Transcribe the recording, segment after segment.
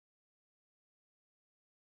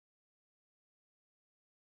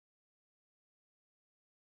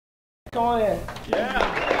Join. Yeah.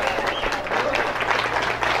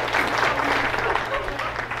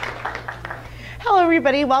 Hello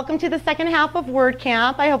everybody, welcome to the second half of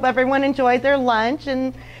WordCamp. I hope everyone enjoyed their lunch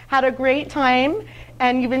and had a great time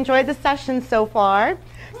and you've enjoyed the session so far.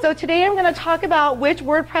 So today I'm going to talk about which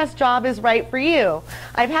WordPress job is right for you.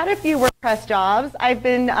 I've had a few WordPress jobs. I've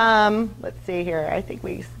been, let's see here, I think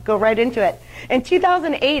we go right into it. In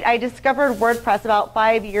 2008, I discovered WordPress about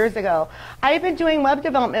 5 years ago. I've been doing web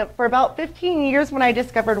development for about 15 years when I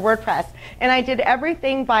discovered WordPress. And I did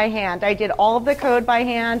everything by hand. I did all of the code by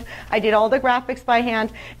hand. I did all the graphics by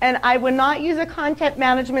hand. And I would not use a content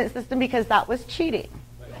management system because that was cheating.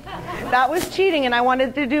 That was cheating, and I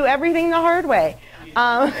wanted to do everything the hard way.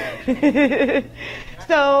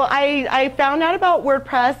 So I found out about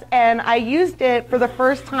WordPress and I used it for the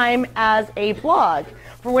first time as a blog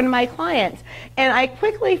for one of my clients. And I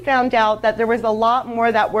quickly found out that there was a lot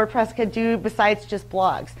more that WordPress could do besides just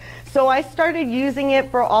blogs. So I started using it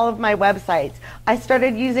for all of my websites. I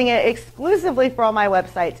started using it exclusively for all my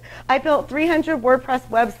websites. I built 300 WordPress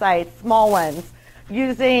websites, small ones,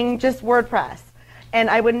 using just WordPress. And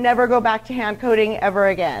I would never go back to hand coding ever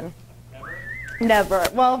again. Never.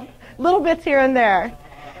 Well, little bits here and there.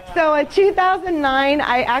 So in 2009,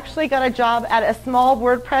 I actually got a job at a small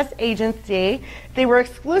WordPress agency. They were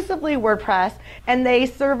exclusively WordPress, and they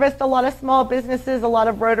serviced a lot of small businesses, a lot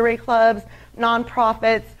of Rotary clubs,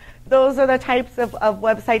 nonprofits. Those are the types of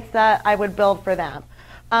websites that I would build for them.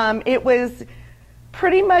 It was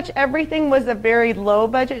pretty much everything was a very low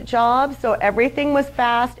budget job, so everything was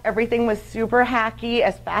fast, everything was super hacky,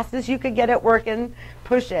 as fast as you could get it working,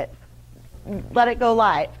 push it. Let it go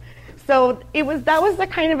live. So that was the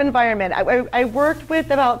kind of environment. I worked with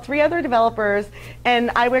about 3 other developers, and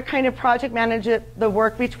I would kind of project manage the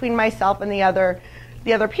work between myself and the other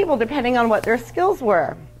people, depending on what their skills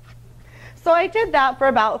were. So I did that for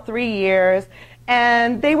about 3 years,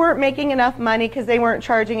 and they weren't making enough money because they weren't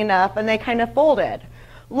charging enough, and they kind of folded.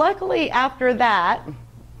 Luckily, after that,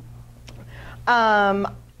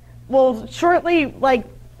 well, shortly, like,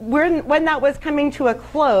 when that was coming to a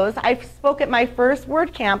close, I spoke at my first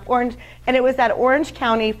WordCamp, and it was at Orange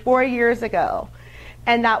County 4 years ago.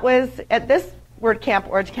 And that was at this WordCamp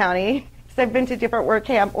Orange County, because I've been to different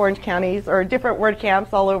WordCamp Orange Counties, or different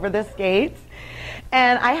WordCamps all over the states.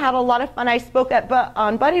 And I had a lot of fun. I spoke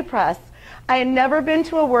on BuddyPress. I had never been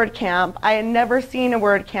to a WordCamp. I had never seen a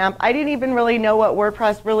WordCamp. I didn't even really know what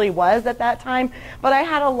WordPress really was at that time, but I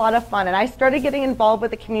had a lot of fun, and I started getting involved with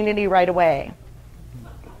the community right away.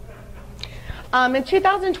 In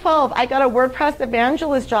 2012, I got a WordPress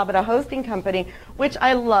evangelist job at a hosting company, which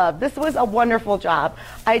I loved. This was a wonderful job.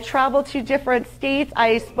 I traveled to different states.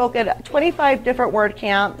 I spoke at 25 different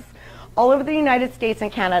WordCamps all over the United States and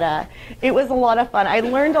Canada. It was a lot of fun. I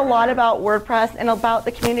learned a lot about WordPress and about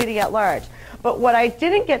the community at large. But what I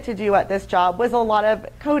didn't get to do at this job was a lot of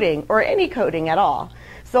coding, or any coding at all.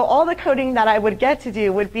 So all the coding that I would get to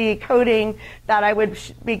do would be coding that I would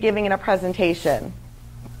be giving in a presentation.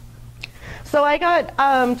 So I got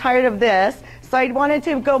tired of this, so I wanted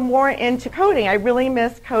to go more into coding. I really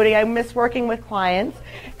miss coding. I miss working with clients.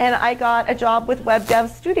 And I got a job with Web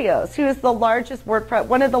Dev Studios, who is the largest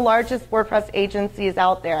one of the largest WordPress agencies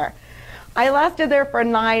out there. I lasted there for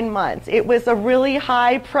 9 months. It was a really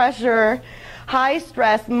high pressure, high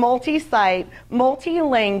stress, multi-site,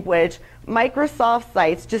 multi-language, Microsoft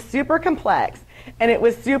sites, just super complex. And it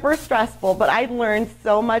was super stressful, but I learned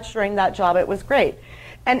so much during that job. It was great.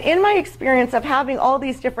 And in my experience of having all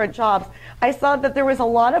these different jobs, I saw that there was a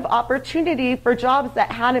lot of opportunity for jobs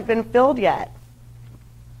that hadn't been filled yet.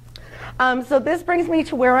 So this brings me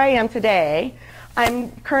to where I am today.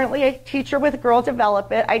 I'm currently a teacher with Girl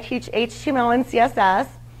Develop It. I teach HTML and CSS.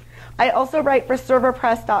 I also write for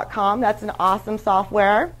serverpress.com. That's an awesome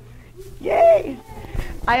software. Yay!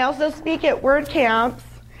 I also speak at WordCamps.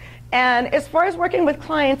 And as far as working with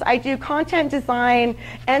clients, I do content design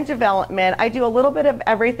and development. I do a little bit of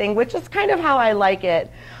everything, which is kind of how I like it.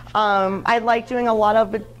 I like doing a lot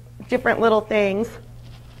of different little things.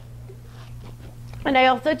 And I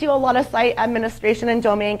also do a lot of site administration and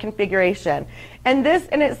domain configuration. And this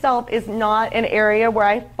in itself is not an area where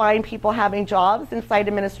I find people having jobs in site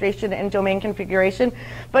administration and domain configuration,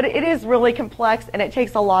 but it is really complex and it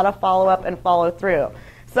takes a lot of follow-up and follow-through.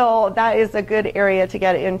 So that is a good area to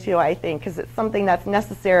get into, I think, because it's something that's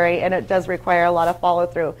necessary and it does require a lot of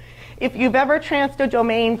follow-through. If you've ever transferred a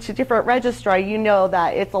domain to different registrar, you know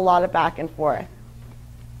that it's a lot of back and forth.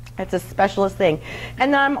 It's a specialist thing.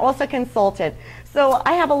 And then I'm also a consultant. So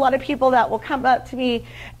I have a lot of people that will come up to me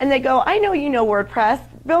and they go, I know you know WordPress.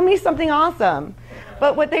 build me something awesome.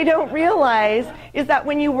 But what they don't realize is that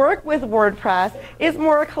when you work with WordPress, it's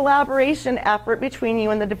more a collaboration effort between you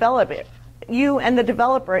and the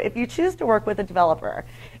developer. If you choose to work with a developer.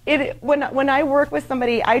 When I work with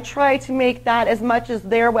somebody, I try to make that as much as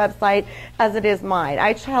their website as it is mine.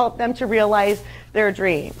 I help them to realize their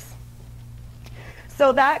dreams.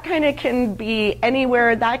 So that kind of can be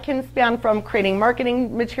anywhere. That can span from creating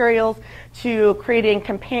marketing materials to creating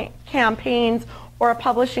campaigns or a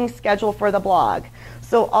publishing schedule for the blog.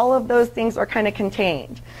 So all of those things are kind of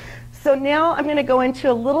contained. So now I'm going to go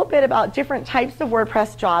into a little bit about different types of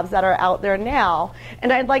WordPress jobs that are out there now.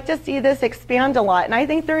 And I'd like to see this expand a lot. And I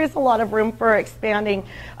think there is a lot of room for expanding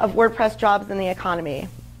of WordPress jobs in the economy.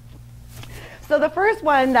 So the first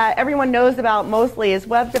one that everyone knows about mostly is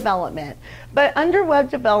web development. But under web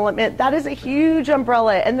development, that is a huge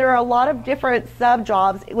umbrella. And there are a lot of different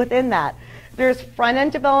sub-jobs within that. There's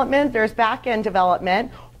front-end development, there's back-end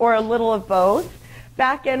development, or a little of both.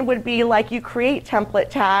 Back-end would be like you create template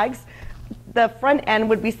tags. The front end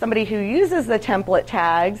would be somebody who uses the template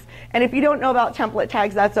tags. And if you don't know about template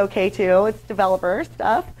tags, that's okay too. It's developer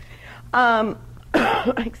stuff.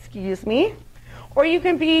 Excuse me. Or you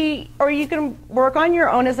can work on your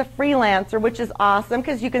own as a freelancer, which is awesome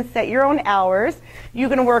because you can set your own hours. You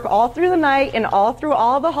can work all through the night and all through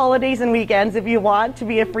all the holidays and weekends if you want to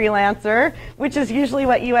be a freelancer, which is usually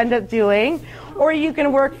what you end up doing. Or you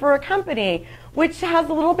can work for a company, which has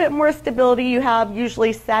a little bit more stability. You have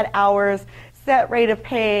usually set hours, set rate of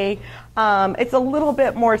pay. It's a little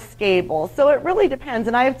bit more stable. So it really depends.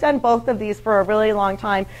 And I've done both of these for a really long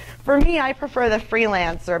time. For me, I prefer the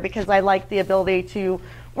freelancer because I like the ability to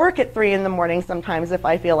work at 3 in the morning sometimes if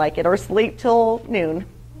I feel like it, or sleep till noon.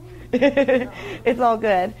 It's all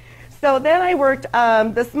good. So then I worked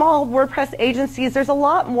the small WordPress agencies. There's a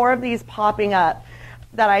lot more of these popping up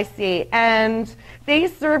that I see. And they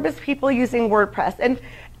service people using WordPress.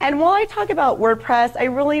 And while I talk about WordPress, I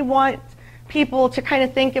really want people to kind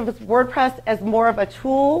of think of WordPress as more of a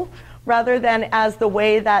tool rather than as the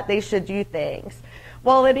way that they should do things.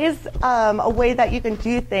 While it is a way that you can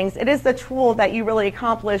do things, it is the tool that you really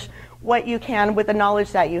accomplish what you can with the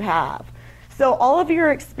knowledge that you have. So all of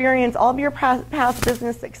your experience, all of your past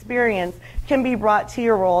business experience can be brought to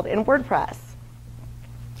your world in WordPress.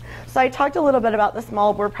 So I talked a little bit about the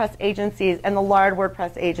small WordPress agencies and the large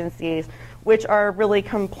WordPress agencies, which are really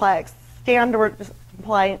complex, standard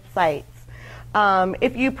compliant sites.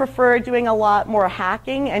 If you prefer doing a lot more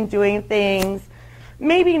hacking and doing things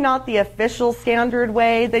maybe not the official standard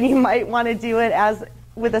way, then you might want to do it as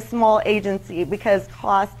with a small agency because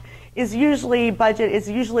cost is usually, budget is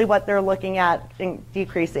usually what they're looking at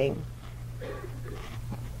decreasing.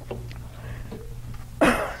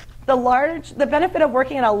 The benefit of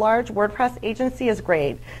working at a large WordPress agency is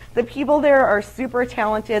great. The people there are super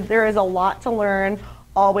talented. There is a lot to learn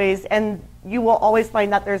always, and you will always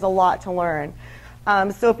find that there's a lot to learn.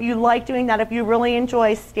 So if you like doing that, if you really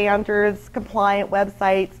enjoy standards, compliant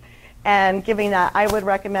websites, and giving that, I would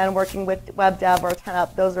recommend working with WebDev or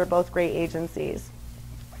 10up. Those are both great agencies.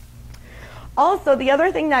 Also, the other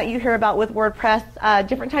thing that you hear about with WordPress,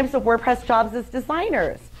 different types of WordPress jobs, is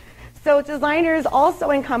designers. So designers also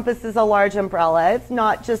encompasses a large umbrella. It's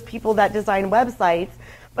not just people that design websites,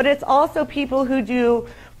 but it's also people who do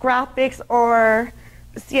graphics or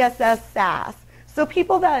CSS, SAS. So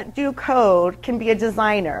people that do code can be a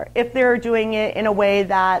designer if they're doing it in a way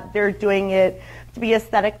that they're doing it to be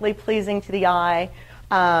aesthetically pleasing to the eye,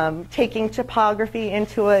 taking typography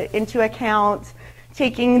into account,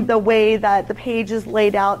 taking the way that the page is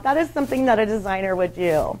laid out. That is something that a designer would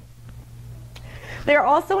do. They're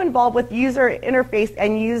also involved with user interface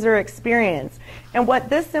and user experience. And what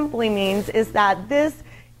this simply means is that this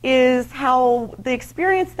is how the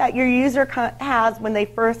experience that your user has when they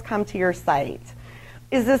first come to your site.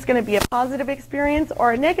 Is this going to be a positive experience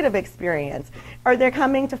or a negative experience? Are they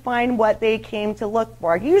coming to find what they came to look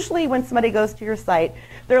for? Usually when somebody goes to your site,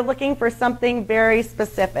 they're looking for something very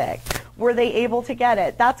specific. Were they able to get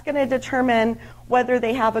it? That's going to determine whether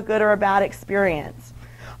they have a good or a bad experience.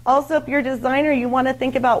 Also, if you're a designer, you want to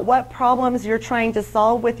think about what problems you're trying to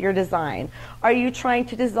solve with your design. Are you trying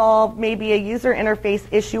to resolve maybe a user interface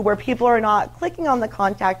issue where people are not clicking on the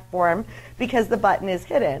contact form because the button is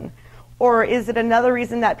hidden? Or is it another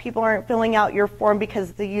reason that people aren't filling out your form because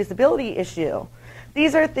of the usability issue?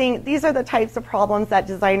 These are the types of problems that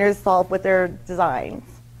designers solve with their designs.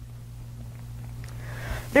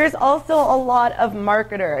 There's also a lot of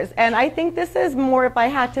marketers, and I think this is more, if I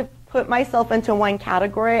had to put myself into one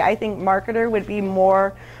category, I think marketer would be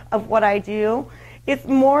more of what I do. It's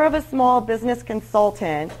more of a small business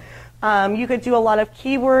consultant You could do a lot of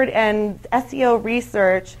keyword and SEO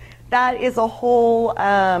research. That is a whole,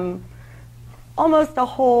 almost a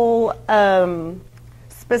whole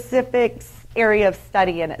specific area of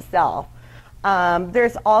study in itself.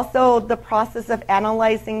 There's also the process of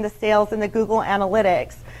analyzing the sales in the Google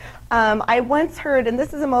Analytics. I once heard, and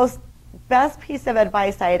this is the best piece of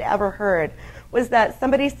advice I had ever heard, was that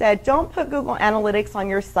somebody said, don't put Google Analytics on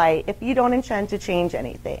your site if you don't intend to change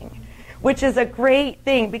anything, which is a great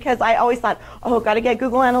thing, because I always thought, oh, got to get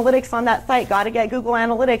Google Analytics on that site, got to get Google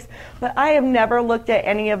Analytics, but I have never looked at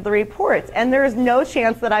any of the reports, and there's no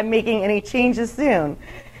chance that I'm making any changes soon.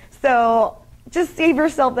 So just save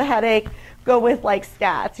yourself the headache, go with like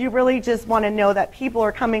stats. You really just want to know that people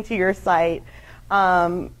are coming to your site,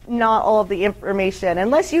 not all of the information,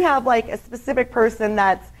 unless you have like a specific person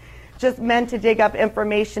that's just meant to dig up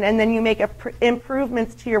information, and then you make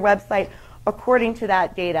improvements to your website according to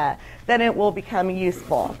that data, then it will become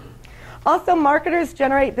useful. Also, marketers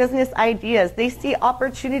generate business ideas. They see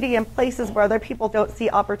opportunity in places where other people don't see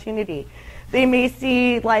opportunity. They may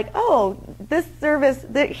see like, oh, this service,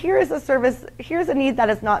 here's a need that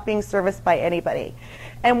is not being serviced by anybody.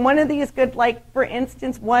 And one of these good, like for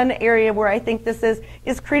instance, one area where I think this is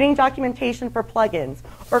creating documentation for plugins,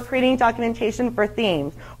 or creating documentation for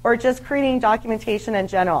themes, or just creating documentation in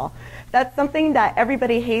general. That's something that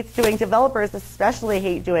everybody hates doing. Developers especially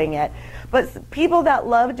hate doing it. But people that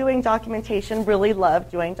love doing documentation really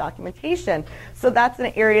love doing documentation. So that's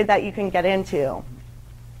an area that you can get into.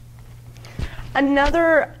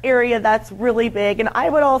 Another area that's really big, and I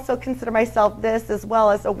would also consider myself this as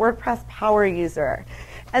well, as a WordPress power user.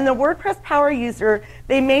 And the WordPress power user,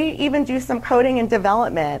 they may even do some coding and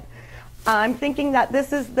development. I'm thinking that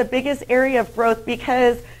this is the biggest area of growth,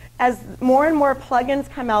 because as more and more plugins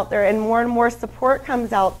come out there and more support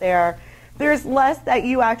comes out there, there's less that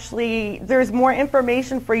you actually, there's more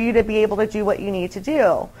information for you to be able to do what you need to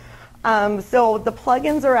do. So the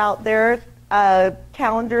plugins are out there,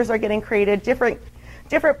 calendars are getting created, different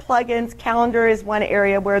plugins. Calendar is one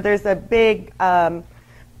area where there's a big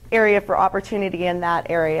area for opportunity in that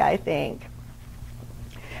area, I think.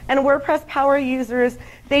 And WordPress power users,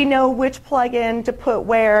 they know which plugin to put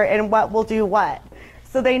where and what will do what.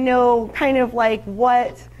 So they know kind of like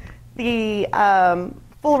what the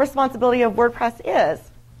full responsibility of WordPress is.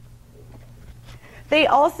 They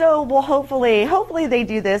also will hopefully they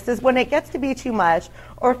do this, is when it gets to be too much,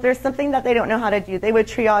 or if there's something that they don't know how to do, they would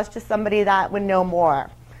triage to somebody that would know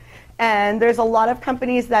more. And there's a lot of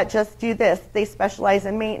companies that just do this. They specialize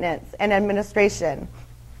in maintenance and administration.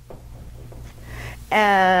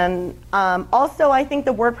 And also, I think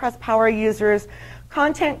the WordPress power users,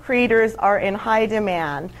 content creators are in high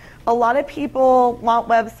demand. A lot of people want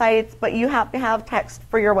websites, but you have to have text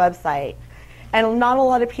for your website. And not a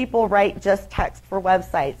lot of people write just text for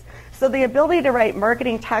websites. So the ability to write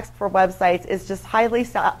marketing text for websites is just highly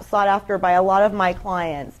sought after by a lot of my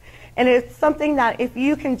clients. And it's something that if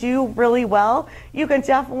you can do really well, you can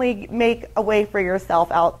definitely make a way for yourself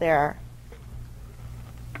out there.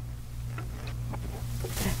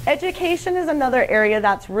 Education is another area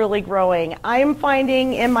that's really growing. I'm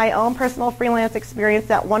finding in my own personal freelance experience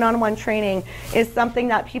that one-on-one training is something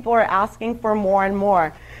that people are asking for more and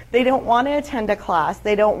more. They don't want to attend a class.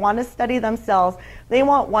 They don't want to study themselves. They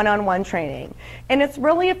want one-on-one training. And it's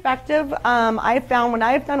really effective, I've found, when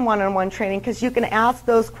I've done one-on-one training, because you can ask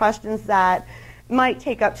those questions that might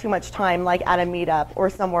take up too much time, like at a meetup or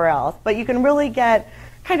somewhere else. But you can really get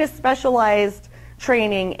kind of specialized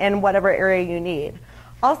training in whatever area you need.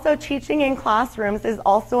 Also, teaching in classrooms is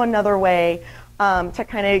also another way to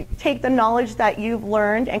kind of take the knowledge that you've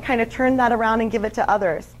learned and kind of turn that around and give it to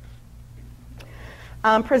others.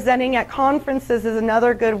 Presenting at conferences is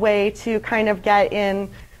another good way to kind of get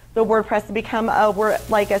in the WordPress to become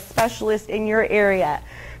like a specialist in your area.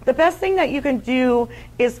 The best thing that you can do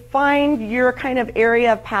is find your kind of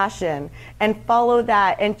area of passion and follow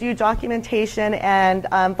that and do documentation and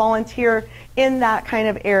volunteer in that kind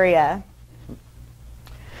of area.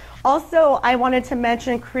 Also, I wanted to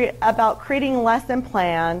mention about creating lesson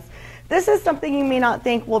plans. This is something you may not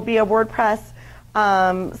think will be a WordPress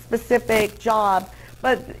specific job,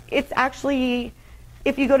 but it's actually,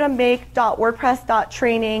 if you go to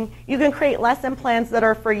make.wordpress.training, you can create lesson plans that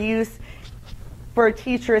are for use for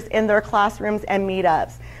teachers in their classrooms and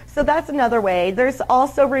meetups. So that's another way. There's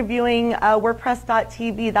also reviewing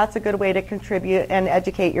WordPress.tv. That's a good way to contribute and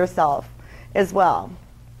educate yourself as well.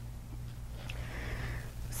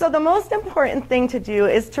 So the most important thing to do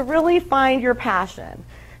is to really find your passion.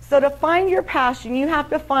 So to find your passion, you have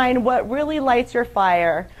to find what really lights your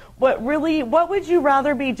fire. What would you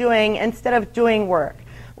rather be doing instead of doing work?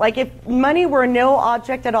 Like if money were no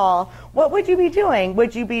object at all, what would you be doing?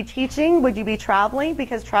 Would you be teaching? Would you be traveling?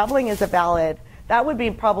 Because traveling is that would be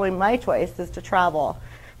probably my choice, is to travel.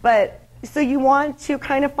 But so you want to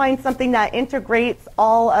kind of find something that integrates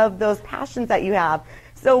all of those passions that you have.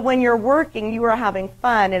 So when you're working, you are having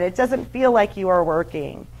fun and it doesn't feel like you are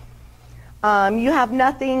working. You have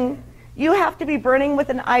to be burning with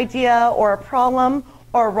an idea or a problem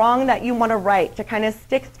or a wrong that you want to right to kind of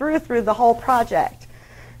stick through the whole project.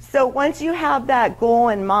 So once you have that goal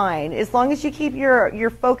in mind, as long as you keep your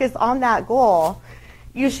focus on that goal,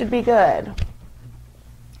 you should be good.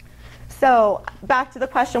 So back to the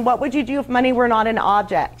question, what would you do if money were not an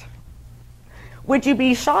object? Would you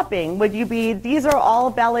be shopping? These are all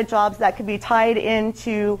valid jobs that could be tied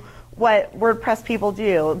into what WordPress people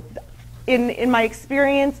do. In my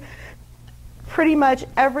experience, pretty much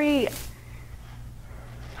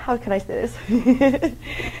how can I say this?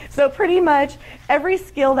 So pretty much every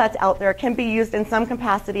skill that's out there can be used in some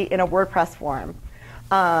capacity in a WordPress form.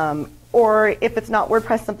 Or if it's not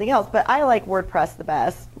WordPress, something else. But I like WordPress the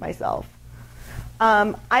best myself.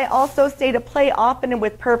 I also say to play often and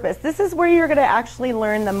with purpose. This is where you're going to actually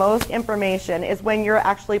learn the most information, is when you're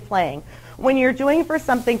actually playing. When you're doing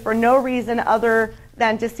something for no reason other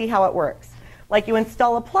than to see how it works. Like you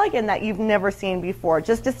install a plugin that you've never seen before,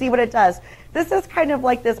 just to see what it does. This is kind of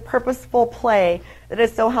like this purposeful play that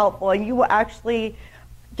is so helpful, and you will actually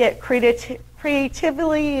get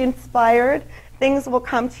creatively inspired. Things will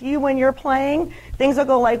come to you when you're playing. Things will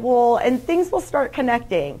go like, well, and things will start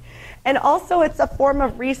connecting. And also it's a form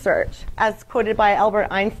of research, as quoted by Albert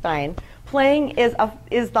Einstein. Playing is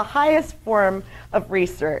the highest form of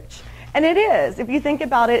research. And it is. If you think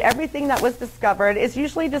about it, everything that was discovered is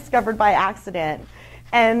usually discovered by accident.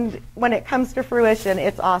 And when it comes to fruition,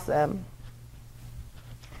 it's awesome.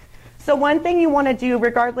 So one thing you want to do,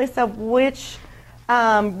 regardless of which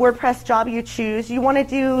WordPress job you choose, you want to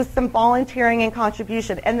do some volunteering and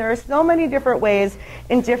contribution. And there are so many different ways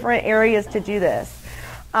in different areas to do this.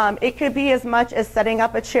 It could be as much as setting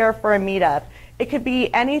up a chair for a meetup. It could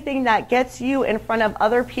be anything that gets you in front of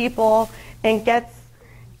other people and gets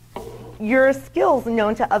your skills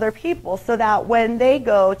known to other people, so that when they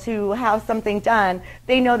go to have something done,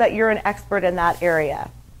 they know that you're an expert in that area.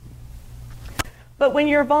 But when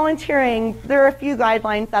you're volunteering, there are a few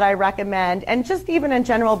guidelines that I recommend, and just even in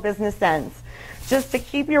general business sense, just to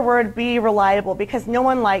keep your word, be reliable, because no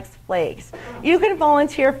one likes flakes. You can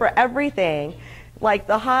volunteer for everything, like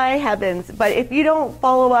the high heavens, but if you don't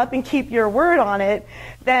follow up and keep your word on it,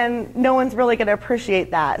 then no one's really going to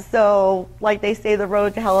appreciate that. So like they say, the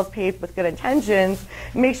road to hell is paved with good intentions.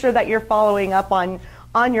 Make sure that you're following up on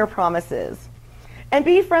your promises. And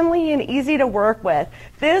be friendly and easy to work with.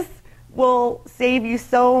 This will save you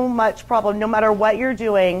so much problem, no matter what you're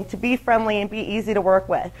doing, to be friendly and be easy to work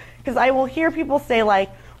with. Because I will hear people say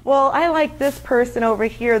like, well, I like this person over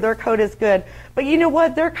here, their code is good. But you know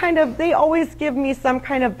what, they always give me some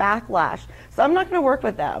kind of backlash. So I'm not going to work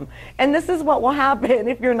with them. And this is what will happen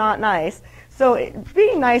if you're not nice. So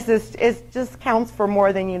being nice is just counts for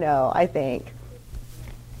more than you know, I think.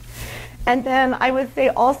 And then I would say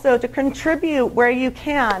also to contribute where you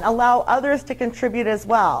can, allow others to contribute as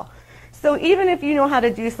well. So even if you know how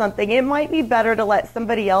to do something, it might be better to let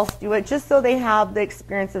somebody else do it just so they have the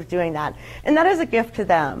experience of doing that. And that is a gift to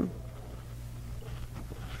them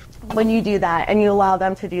when you do that and you allow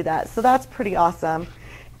them to do that. So that's pretty awesome.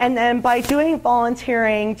 And then by doing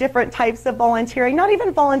volunteering, different types of volunteering, not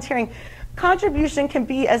even volunteering, contribution can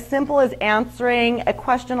be as simple as answering a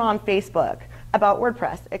question on Facebook about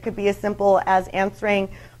WordPress. It could be as simple as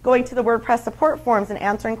going to the WordPress support forums and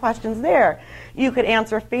answering questions there. You could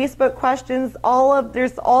answer Facebook questions. All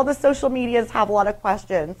the social medias have a lot of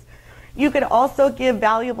questions. You could also give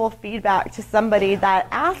valuable feedback to somebody that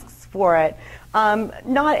asks for it.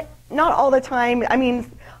 Not all the time. I mean,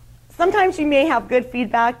 sometimes you may have good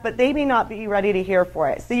feedback, but they may not be ready to hear for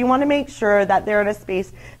it. So you want to make sure that they're in a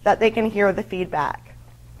space that they can hear the feedback.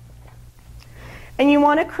 And you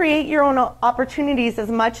want to create your own opportunities as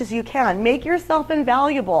much as you can. Make yourself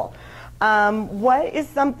invaluable. What is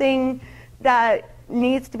something that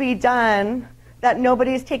needs to be done that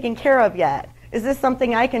nobody's taken care of yet? Is this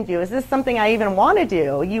something I can do? Is this something I even want to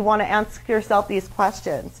do? You want to ask yourself these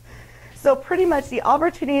questions. So pretty much the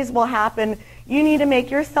opportunities will happen. You need to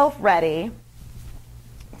make yourself ready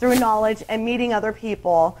through knowledge and meeting other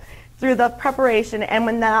people, through the preparation, and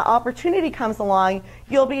when that opportunity comes along,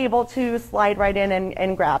 you'll be able to slide right in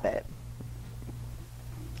and grab it.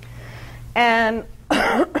 And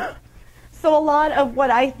so a lot of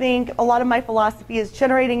my philosophy is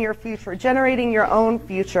generating your future, generating your own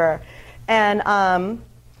future. And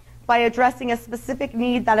by addressing a specific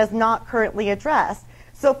need that is not currently addressed.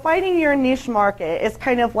 So finding your niche market is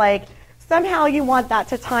kind of like, somehow you want that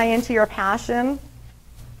to tie into your passion.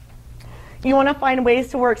 You want to find ways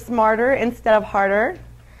to work smarter instead of harder.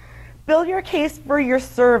 Build your case for your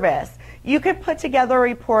service. You could put together a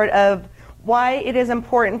report of why it is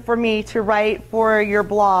important for me to write for your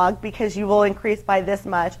blog because you will increase by this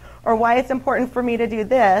much, or why it's important for me to do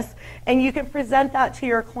this, and you can present that to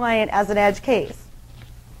your client as an edge case.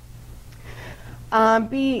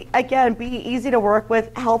 Be easy to work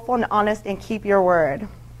with, helpful and honest, and keep your word.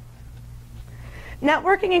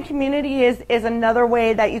 Networking and community is another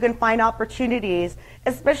way that you can find opportunities,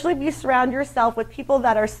 especially if you surround yourself with people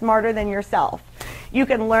that are smarter than yourself. You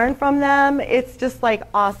can learn from them. It's just like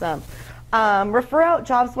awesome. Refer out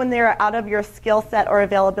jobs when they're out of your skill set or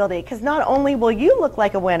availability, because not only will you look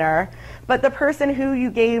like a winner, but the person who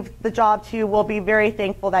you gave the job to will be very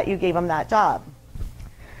thankful that you gave them that job.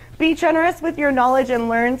 Be generous with your knowledge and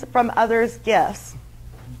learn from others' gifts.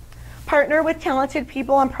 Partner with talented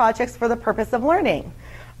people on projects for the purpose of learning.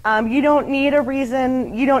 You don't need a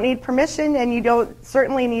reason, you don't need permission, and you don't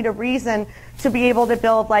certainly need a reason to be able to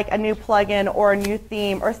build like a new plugin or a new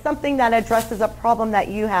theme or something that addresses a problem that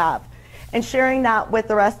you have, and sharing that with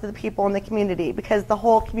the rest of the people in the community, because the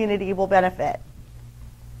whole community will benefit.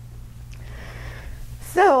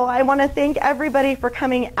 So I want to thank everybody for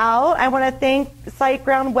coming out. I want to thank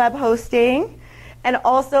SiteGround Web Hosting, and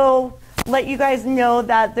also let you guys know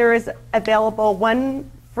that there is available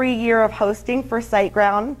 1 free year of hosting for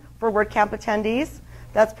SiteGround for WordCamp attendees.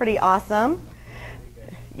 That's pretty awesome.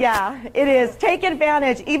 Yeah, it is. Take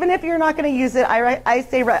advantage. Even if you're not going to use it,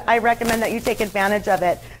 I recommend that you take advantage of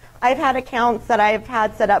it. I've had accounts that I've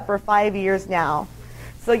had set up for 5 years now.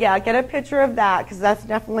 So yeah, get a picture of that, because that's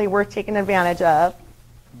definitely worth taking advantage of.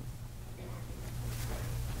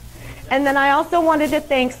 And then I also wanted to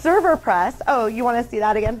thank ServerPress. Oh, you want to see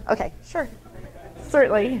that again? Okay, sure.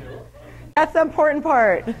 Certainly. That's the important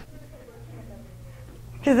part.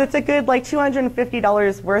 Because it's a good like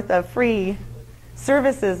 $250 worth of free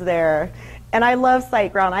services there. And I love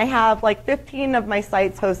SiteGround. I have like 15 of my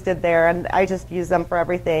sites hosted there, and I just use them for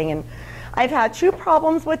everything. And I've had 2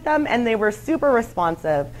 problems with them, and they were super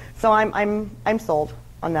responsive. So I'm sold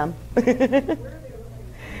on them.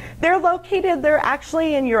 They're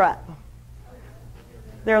actually in Europe.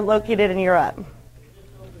 They're located in Europe.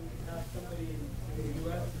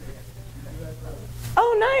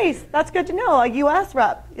 Oh, nice. That's good to know. A U.S.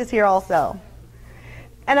 rep is here also.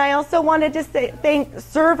 And I also wanted to thank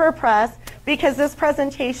ServerPress, because this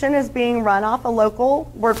presentation is being run off a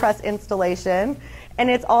local WordPress installation,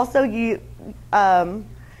 and it's also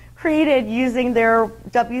created using their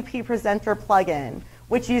WP Presenter plugin,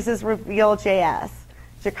 which uses Reveal.js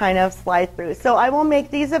to kind of slide through. So I will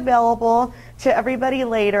make these available to everybody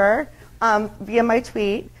later via my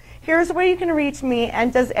tweet. Here's where you can reach me,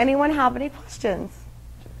 and does anyone have any questions?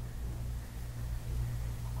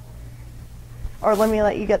 Or let me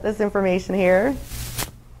let you get this information here.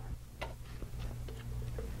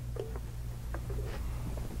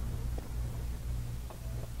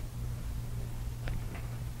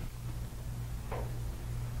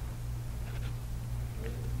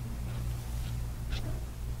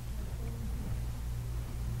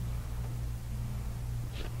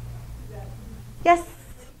 Yes.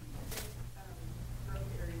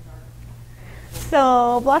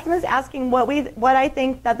 So Blossom is asking what I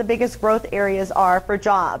think that the biggest growth areas are for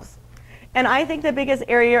jobs. And I think the biggest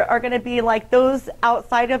area are going to be like those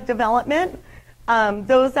outside of development,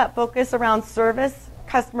 those that focus around service,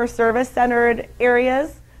 customer service centered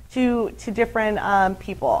areas to different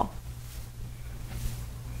people.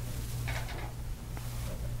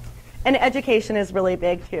 And education is really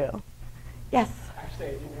big too. Yes? Actually,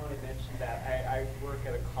 I did want to mention that I work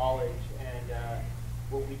at a college, and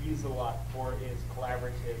what we use a lot for is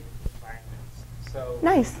collaborative environments. So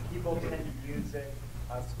nice. People tend to use it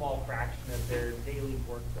a small fraction of their daily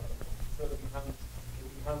workload. So it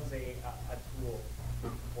becomes a tool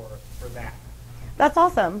for that. That's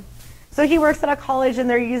awesome. So he works at a college, and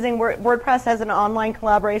they're using WordPress as an online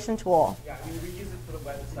collaboration tool. Yeah, I mean, we use it for the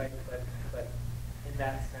website, but in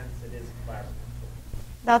that sense, it is a collaborative tool.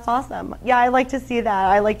 That's awesome. Yeah, I like to see that.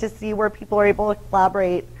 I like to see where people are able to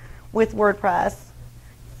collaborate with WordPress.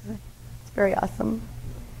 It's very awesome.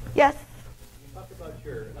 Yes? You talked about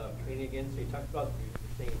your training again, so you talked about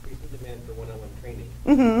the increasing demand for one-on-one training.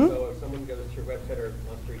 Mm-hmm. So if someone goes to your website or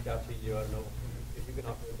wants to reach out to you, I don't know if you can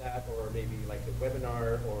offer that, or maybe like a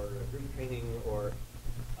webinar or a group training, or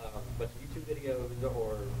but YouTube videos,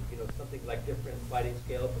 or something like different sliding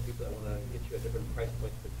scale for people that want to get you at different price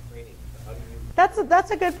points. training? How do you?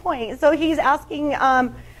 That's a good point. So he's asking,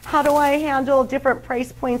 how do I handle different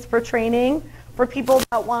price points for training for people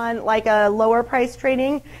that want like a lower price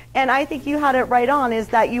training? And I think you had it right on, is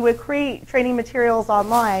that you would create training materials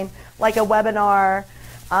online, like a webinar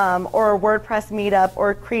or a WordPress meetup,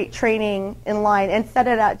 or create training in line and set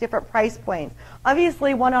it at different price points.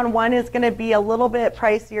 Obviously, one-on-one is going to be a little bit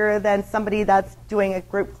pricier than somebody that's doing a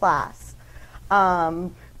group class.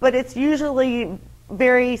 But it's usually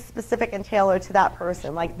very specific and tailored to that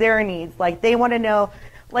person, like their needs. Like they want to know,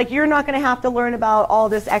 like you're not going to have to learn about all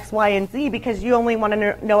this X, Y, and Z because you only want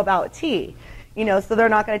to know about T. You know, so they're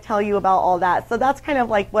not going to tell you about all that. So that's kind of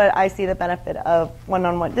like what I see the benefit of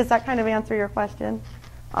one-on-one. Does that kind of answer your question?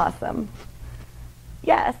 Awesome.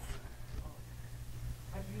 Yes?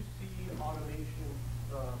 How do you see automation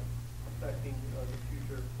affecting the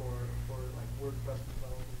future for like WordPress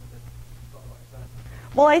development and stuff like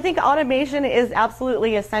that? Well, I think automation is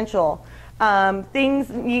absolutely essential. Things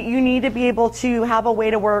you need to be able to have a way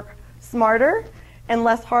to work smarter and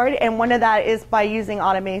less hard, and one of that is by using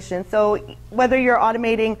automation. So whether you're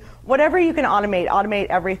automating whatever you can automate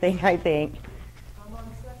everything, I think. On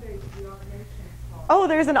Sunday, the automation talk. Oh,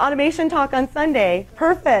 there's an automation talk on Sunday.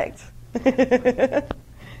 Perfect.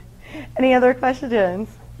 Any other questions?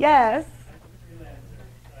 Yes.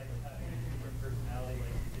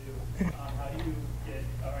 How do you get,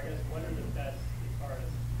 or I guess, what are the best as far as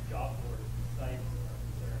job boards and sites are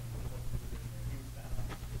there? Use that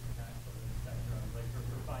sort of spectrum, like for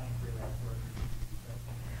finding freelance workers?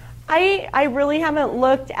 I really haven't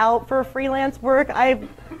looked out for freelance work.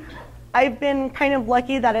 I've been kind of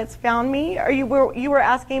lucky that it's found me. You were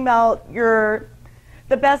asking about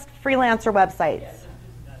the best freelancer websites. Yeah,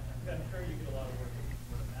 I'm sure you get a lot of work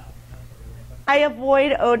with word of mouth and that sort of thing. I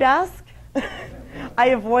avoid Odesk. I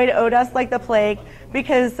avoid Odesk like the plague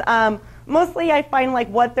because mostly I find like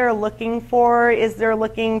what they're looking for is they're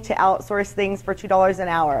looking to outsource things for $2 an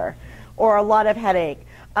hour or a lot of headache.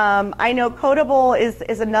 I know Codeable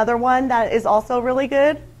is another one that is also really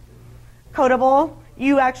good. Codeable,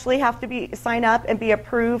 you actually have to sign up and be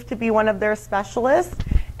approved to be one of their specialists.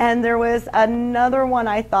 And there was another one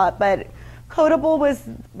I thought, but Codeable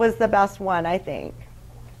was the best one, I think.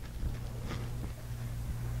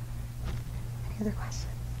 Any other questions?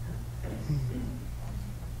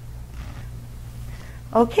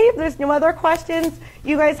 Okay, if there's no other questions,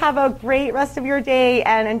 you guys have a great rest of your day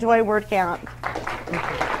and enjoy WordCamp.